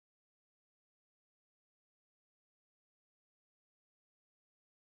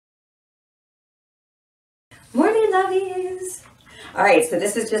Morning, lovies! All right, so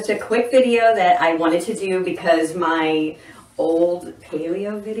this is just a quick video that I wanted to do because my old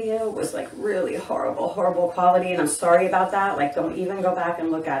paleo video was like really horrible quality, and I'm sorry about that. Like, don't even go back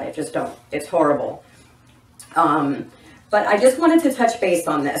and look at it. Just don't. It's horrible. But I just wanted to touch base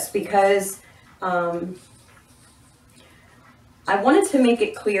on this because I wanted to make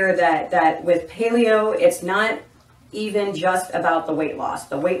it clear that with paleo, it's not even just about the weight loss.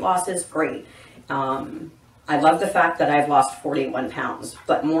 The weight loss is great. I love the fact that I've lost 41 pounds,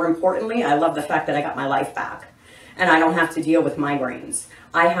 but more importantly, I love the fact that I got my life back and I don't have to deal with migraines.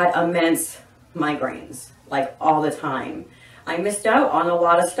 I had immense migraines, like all the time. I missed out on a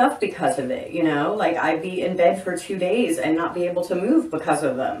lot of stuff because of it, you know, like I'd be in bed for 2 days and not be able to move because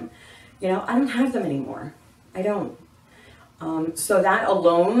of them. You know, I don't have them anymore. I don't. So that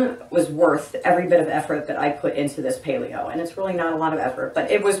alone was worth every bit of effort that I put into this paleo. And it's really not a lot of effort, but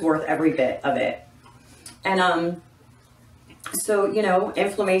it was worth every bit of it. And so, you know,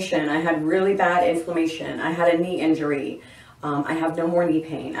 inflammation, I had really bad inflammation. I had a knee injury. I have no more knee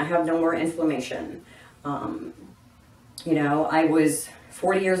pain. I have no more inflammation. You know, I was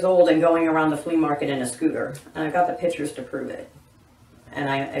 40 years old and going around the flea market in a scooter, and I got the pictures to prove it.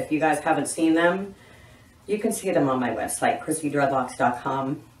 And if you guys haven't seen them, you can see them on my website,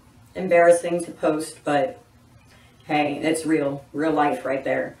 chrissydreadlocks.com. Embarrassing to post, but hey, it's real life right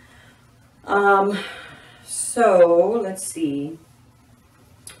there. So let's see,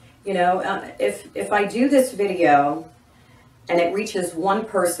 you know, if I do this video and it reaches one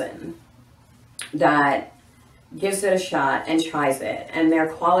person that gives it a shot and tries it and their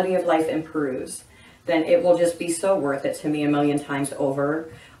quality of life improves, then it will just be so worth it to me a million times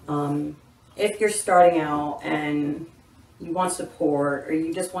over. If you're starting out and you want support, or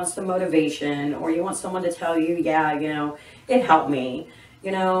you just want some motivation, or you want someone to tell you, yeah, you know, it helped me,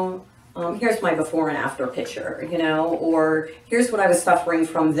 you know, here's my before and after picture, you know, or here's what I was suffering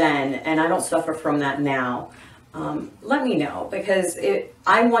from then, and I don't suffer from that now. Let me know, because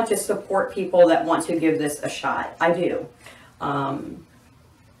I want to support people that want to give this a shot. I do. I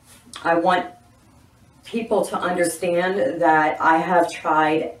want people to understand that I have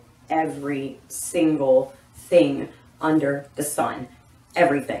tried every single thing under the sun,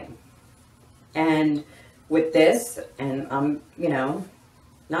 everything. And with this, and I'm, you know,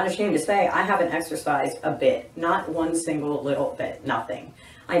 not ashamed to say, I haven't exercised a bit, not one single little bit, nothing.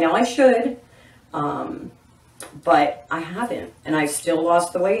 I know I should, but I haven't, and I still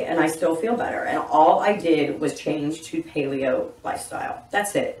lost the weight and I still feel better. And all I did was change to paleo lifestyle.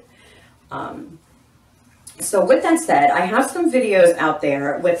 That's it. So with that said, I have some videos out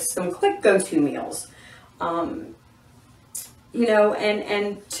there with some quick go-to meals. You know,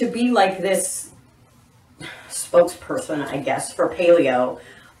 and to be like this spokesperson, I guess, for paleo,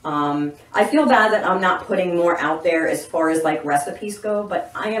 I feel bad that I'm not putting more out there as far as like recipes go,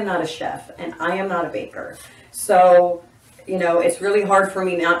 but I am not a chef and I am not a baker. So, you know, it's really hard for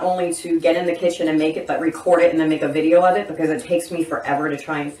me not only to get in the kitchen and make it, but record it and then make a video of it, because it takes me forever to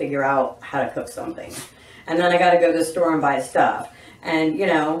try and figure out how to cook something. And then I got to go to the store and buy stuff. And, you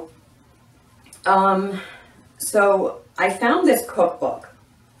know, so I found this cookbook,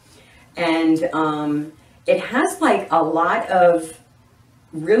 and it has like a lot of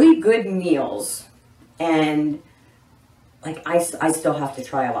really good meals, and like I still have to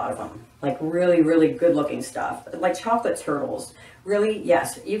try a lot of them, like really good looking stuff, like chocolate turtles. Really,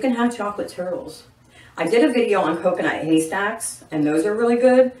 yes, you can have chocolate turtles. I did a video on coconut haystacks, and those are really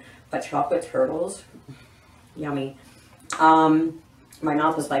good, but chocolate turtles, yummy. My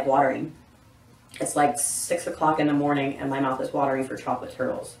mouth is like watering. It's like 6 o'clock in the morning and my mouth is watering for chocolate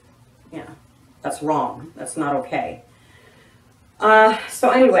turtles. Yeah, that's wrong. That's not okay.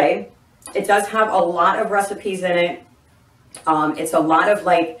 So anyway, it does have a lot of recipes in it. It's a lot of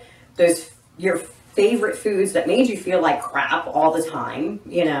like your favorite foods that made you feel like crap all the time,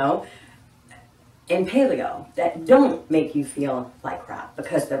 you know, in paleo, that don't make you feel like crap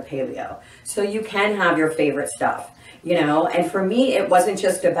because they're paleo. So you can have your favorite stuff, you know. And for me, it wasn't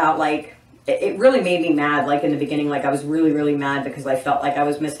just about like, it really made me mad. Like in the beginning, like I was really mad because I felt like I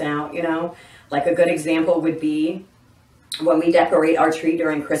was missing out, you know. Like a good example would be when we decorate our tree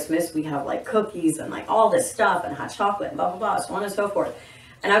during Christmas, we have like cookies and like all this stuff and hot chocolate and blah, blah, blah, so on and so forth.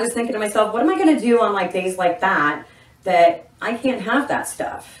 And I was thinking to myself, what am I going to do on like days like that I can't have that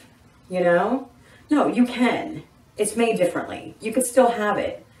stuff, you know? No, you can. It's made differently. You could still have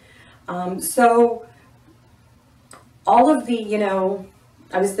it. So all of the, you know,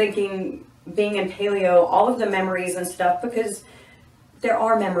 I was thinking being in paleo, all of the memories and stuff, because there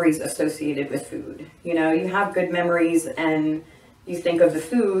are memories associated with food. You know, you have good memories and you think of the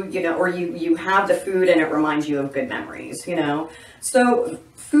food, you know, or you have the food and it reminds you of good memories, you know. So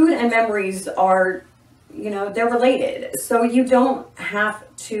food and memories are, you know, they're related. So you don't have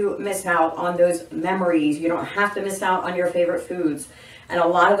to miss out on those memories. You don't have to miss out on your favorite foods. And a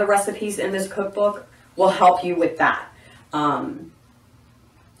lot of the recipes in this cookbook will help you with that.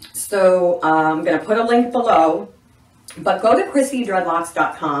 So I'm going to put a link below, but go to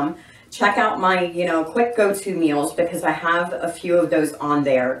chrissydreadlocks.com. Check out my, you know, quick go-to meals, because I have a few of those on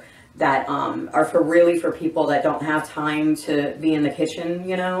there that are for people that don't have time to be in the kitchen,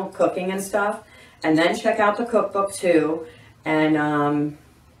 you know, cooking and stuff. And then check out the cookbook too. And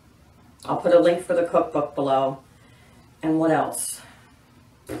I'll put a link for the cookbook below. And what else?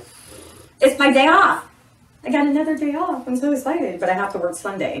 It's my day off. I got another day off. I'm so excited, but I have to work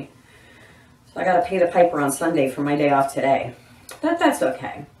Sunday. So I got to pay the piper on Sunday for my day off today. But that's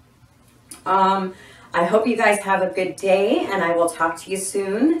okay. I hope you guys have a good day, and I will talk to you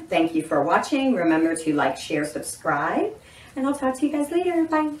soon. Thank you for watching. Remember to like, share, subscribe, and I'll talk to you guys later.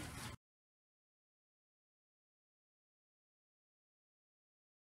 Bye.